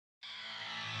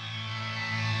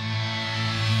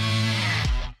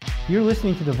You're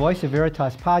listening to the Voice of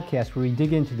Veritas podcast, where we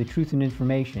dig into the truth and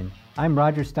information. I'm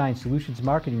Roger Stein, Solutions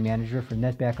Marketing Manager for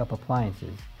NetBackup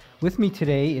Appliances. With me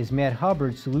today is Matt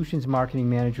Hubbard, Solutions Marketing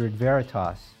Manager at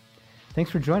Veritas.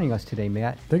 Thanks for joining us today,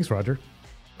 Matt. Thanks, Roger.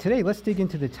 Today, let's dig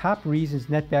into the top reasons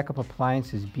NetBackup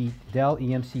appliances beat Dell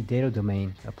EMC Data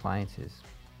Domain appliances.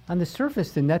 On the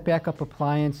surface, the NetBackup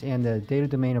appliance and the Data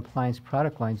Domain appliance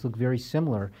product lines look very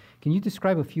similar. Can you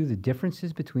describe a few of the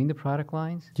differences between the product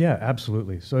lines? Yeah,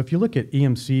 absolutely. So if you look at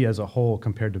EMC as a whole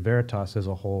compared to Veritas as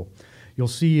a whole, you'll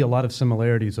see a lot of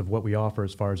similarities of what we offer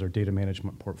as far as our data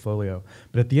management portfolio.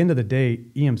 But at the end of the day,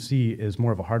 EMC is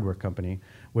more of a hardware company,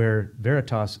 where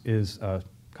Veritas is kind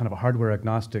of a hardware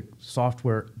agnostic,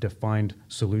 software-defined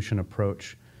solution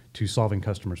approach to solving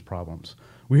customers' problems.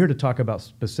 We're here to talk about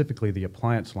specifically the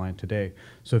appliance line today.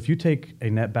 So if you take a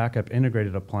NetBackup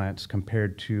integrated appliance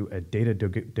compared to a data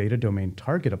domain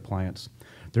target appliance,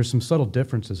 there's some subtle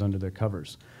differences under the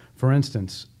covers. For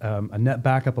instance, a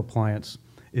NetBackup appliance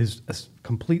is a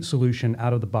complete solution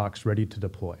out of the box, ready to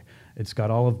deploy. It's got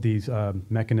all of these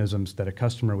mechanisms that a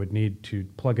customer would need to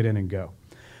plug it in and go.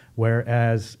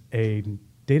 Whereas a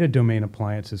data domain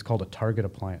appliance is called a target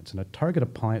appliance, and a target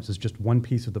appliance is just one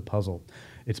piece of the puzzle.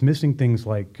 It's missing things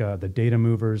like the data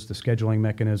movers, the scheduling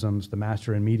mechanisms, the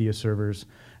master and media servers,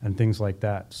 and things like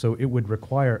that. So it would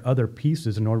require other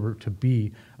pieces in order to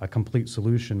be a complete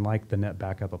solution like the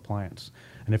NetBackup appliance.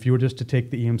 And if you were just to take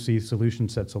the EMC solution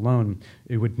sets alone,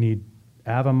 it would need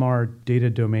Avamar, data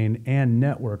domain, and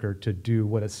networker to do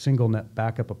what a single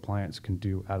NetBackup appliance can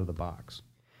do out of the box.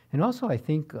 And also, I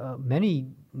think many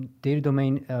data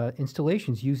domain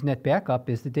installations use NetBackup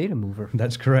as the data mover.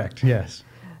 That's correct, yes.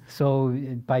 So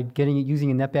by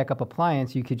using a NetBackup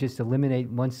appliance, you could just eliminate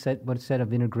one set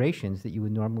of integrations that you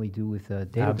would normally do with a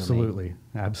data domain.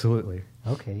 Absolutely.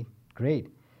 Okay, great.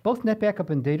 Both NetBackup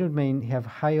and data domain have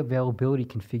high availability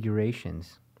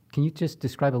configurations. Can you just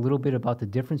describe a little bit about the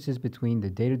differences between the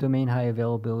data domain high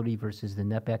availability versus the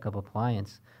NetBackup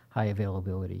appliance high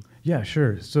availability? Yeah,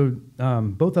 sure. So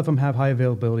both of them have high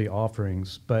availability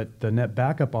offerings, but the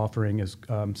NetBackup offering is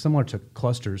similar to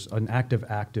clusters, an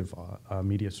active-active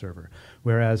media server,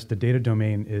 whereas the data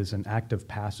domain is an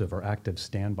active-passive or active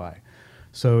standby.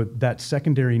 So that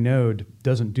secondary node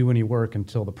doesn't do any work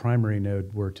until the primary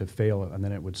node were to fail, and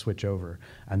then it would switch over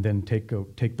and then take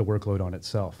the workload on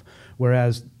itself.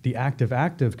 Whereas the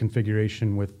active-active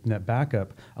configuration with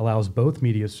NetBackup allows both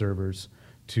media servers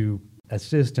to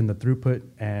assist in the throughput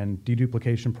and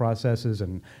deduplication processes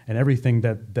and everything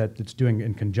that it's doing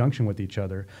in conjunction with each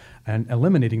other, and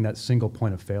eliminating that single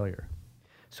point of failure.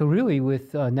 So really,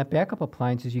 with NetBackup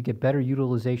appliances, you get better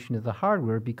utilization of the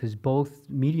hardware because both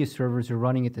media servers are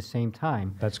running at the same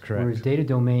time. That's correct. Whereas data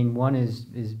domain, one is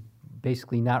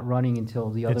basically not running until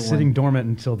the other one. It's sitting dormant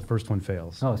until the first one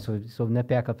fails. Oh, so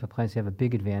NetBackup appliances have a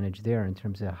big advantage there in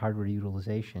terms of hardware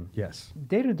utilization. Yes.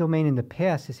 Data domain in the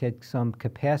past has had some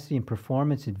capacity and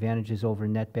performance advantages over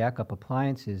NetBackup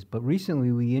appliances, but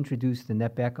recently we introduced the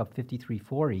NetBackup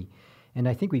 5340, and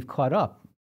I think we've caught up.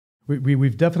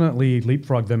 We've definitely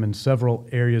leapfrogged them in several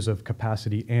areas of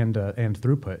capacity and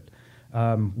throughput.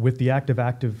 With the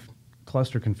active-active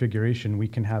cluster configuration, we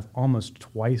can have almost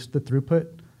twice the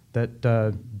throughput that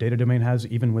data domain has,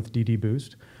 even with DD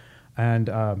Boost. And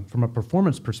from a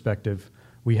performance perspective,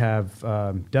 we have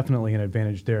definitely an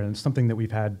advantage there, and it's something that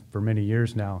we've had for many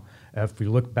years now. If we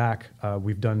look back,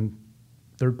 we've done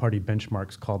third-party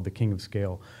benchmarks called the King of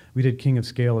Scale. We did King of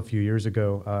Scale a few years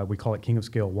ago. We call it King of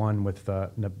Scale 1 with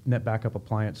NetBackup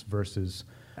appliance versus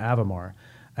Avamar,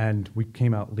 and we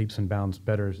came out leaps and bounds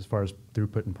better as far as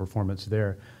throughput and performance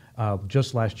there.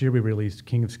 Just last year, we released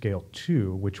King of Scale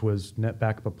 2, which was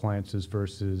NetBackup appliances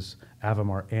versus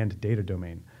Avamar and data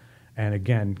domain. And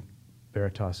again,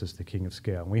 Veritas is the king of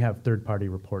scale. We have third-party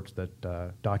reports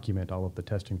that document all of the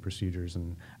testing procedures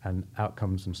and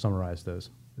outcomes and summarize those.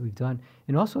 We've done.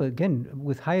 And also, again,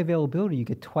 with high availability, you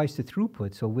get twice the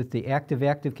throughput. So with the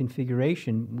active-active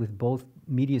configuration, with both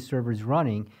media servers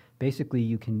running, basically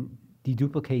you can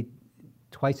deduplicate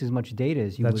twice as much data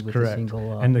as you would with a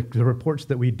single... And the reports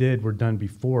that we did were done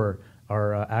before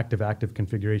our active-active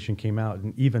configuration came out,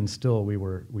 and even still, we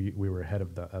were ahead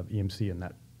of EMC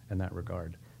in that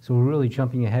regard. So we're really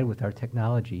jumping ahead with our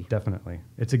technology. Definitely,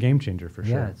 it's a game changer for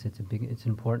sure. Yeah, it's an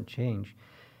important change.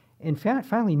 And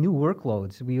finally, new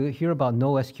workloads. We hear about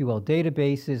NoSQL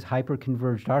databases,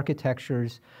 hyper-converged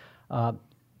architectures.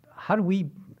 How do we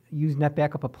use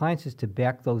NetBackup appliances to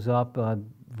back those up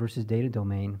versus data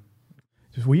domain?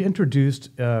 So we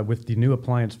introduced with the new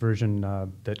appliance version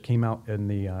that came out in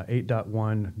the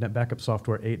 8.1, NetBackup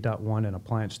Software 8.1 and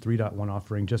Appliance 3.1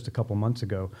 offering just a couple months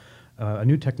ago, a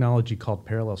new technology called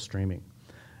parallel streaming.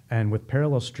 And with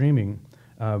parallel streaming,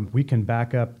 we can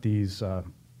back up these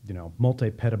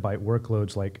multi-petabyte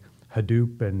workloads like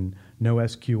Hadoop and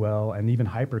NoSQL and even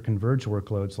hyper-converged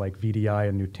workloads like VDI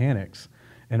and Nutanix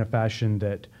in a fashion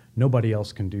that nobody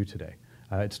else can do today.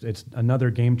 It's another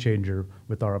game changer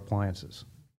with our appliances.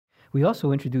 We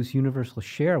also introduced Universal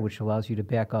Share, which allows you to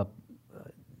back up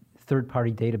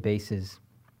third-party databases.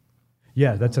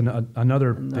 Yeah, that's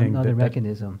another thing. Another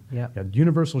mechanism. Yeah.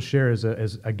 Universal Share is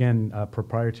again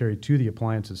proprietary to the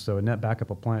appliances, so a NetBackup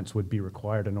appliance would be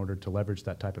required in order to leverage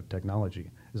that type of technology.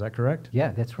 Is that correct?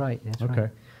 Yeah, that's right. That's okay.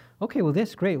 Right. Okay, well,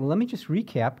 that's great. Well, let me just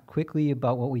recap quickly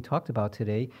about what we talked about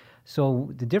today.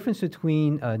 So the difference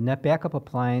between a NetBackup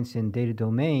appliance and Data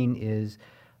Domain is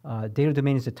Data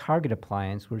Domain is a target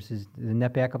appliance, versus the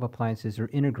NetBackup appliances are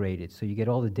integrated. So you get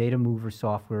all the data mover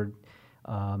software.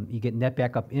 You get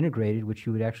NetBackup integrated, which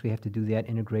you would actually have to do that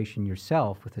integration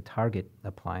yourself with a target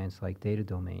appliance like Data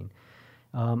Domain.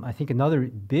 I think another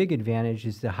big advantage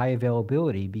is the high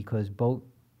availability, because both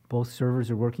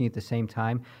servers are working at the same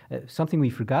time. Something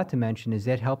we forgot to mention is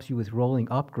that helps you with rolling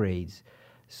upgrades.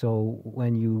 So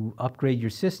when you upgrade your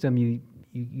system,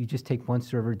 you just take one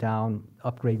server down,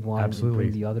 upgrade one, Absolutely.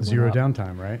 And bring the other Zero one up.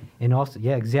 downtime, right? And also,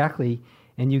 yeah, exactly.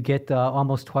 And you get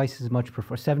almost twice as much,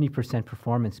 70%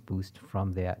 performance boost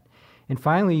from that. And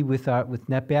finally, with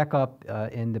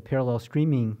NetBackup and the parallel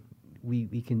streaming,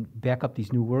 we can back up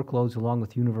these new workloads along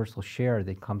with Universal Share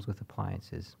that comes with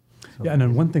appliances. So yeah, and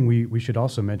then one thing we should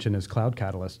also mention is Cloud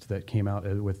Catalyst that came out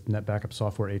with NetBackup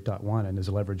Software 8.1 and is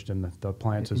leveraged in the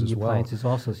appliances as well. Appliances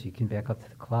also, so you can back up to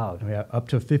the cloud. Yeah, up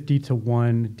to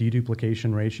 50-to-1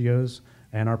 deduplication ratios,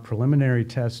 and our preliminary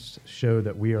tests show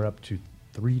that we are up to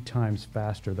 3 times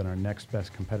faster than our next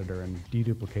best competitor in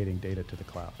deduplicating data to the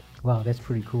cloud. Wow, that's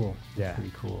pretty cool. Yeah. That's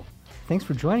pretty cool. Thanks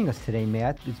for joining us today,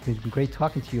 Matt. It's been great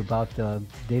talking to you about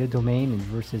Data Domain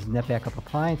versus NetBackup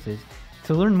appliances.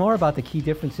 To learn more about the key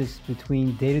differences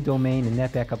between Data Domain and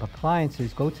NetBackup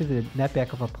appliances, go to the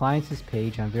NetBackup appliances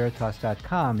page on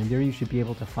Veritas.com, and there you should be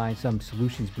able to find some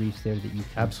solutions briefs there that you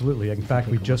can. Absolutely. In fact,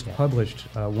 we just at. published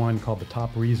one called The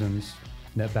Top Reasons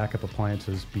NetBackup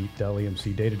Appliances Beat Dell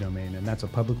EMC Data Domain, and that's a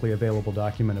publicly available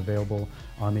document available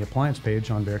on the appliance page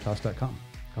on Veritas.com.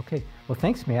 Okay. Well,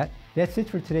 thanks, Matt. That's it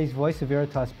for today's Voice of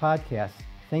Veritas podcast.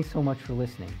 Thanks so much for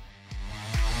listening.